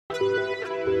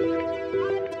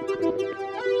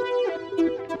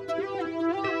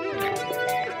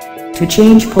To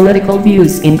change political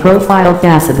views in profile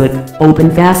Facebook, open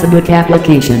Facebook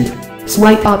application.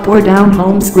 Swipe up or down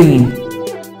home screen.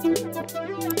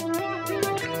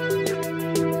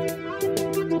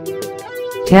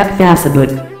 Tap Facebook.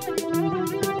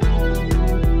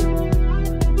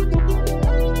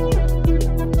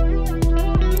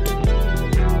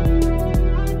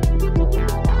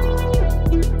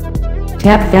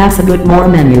 Tap Facebook More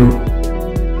menu.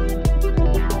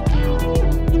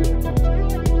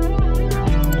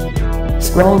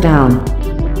 Scroll down.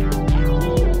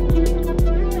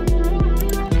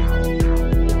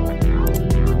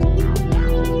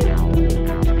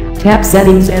 Tap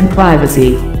Settings and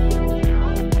Privacy.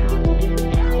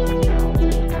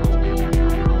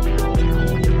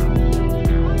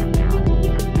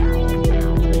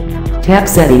 Tap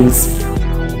Settings.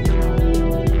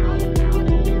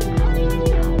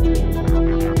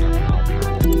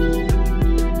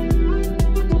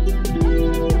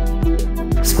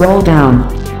 Scroll down.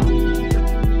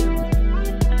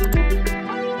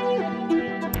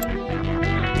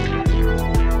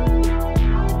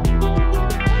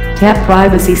 Tap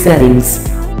Privacy Settings.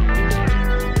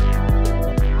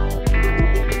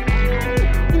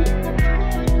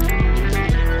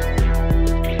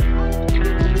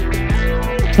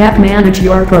 Tap Manage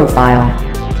your profile.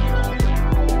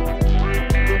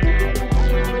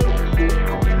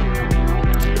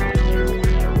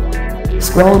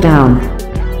 Scroll down.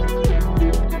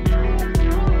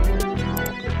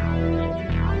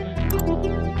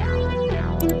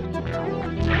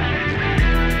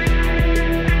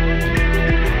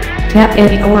 Tap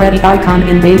Edit or Edit icon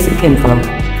in Basic Info.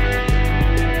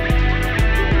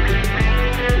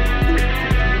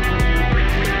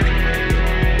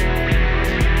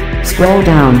 Scroll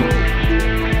down.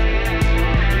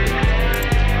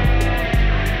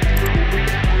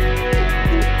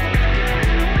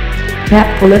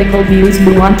 Tap Political Views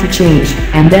you want to change,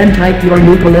 and then type your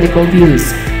new political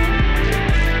views.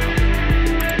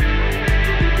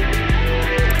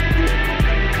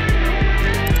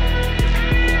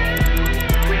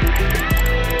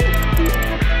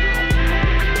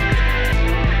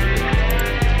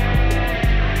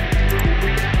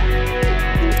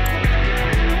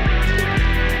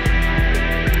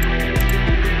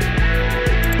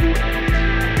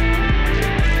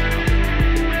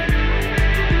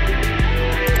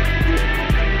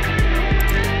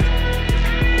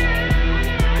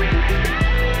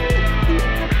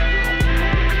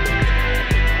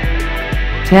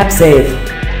 Tap Save.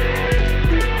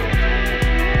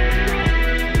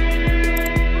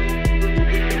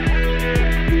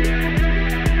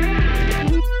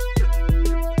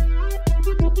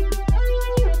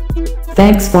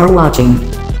 Thanks for watching.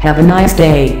 Have a nice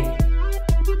day.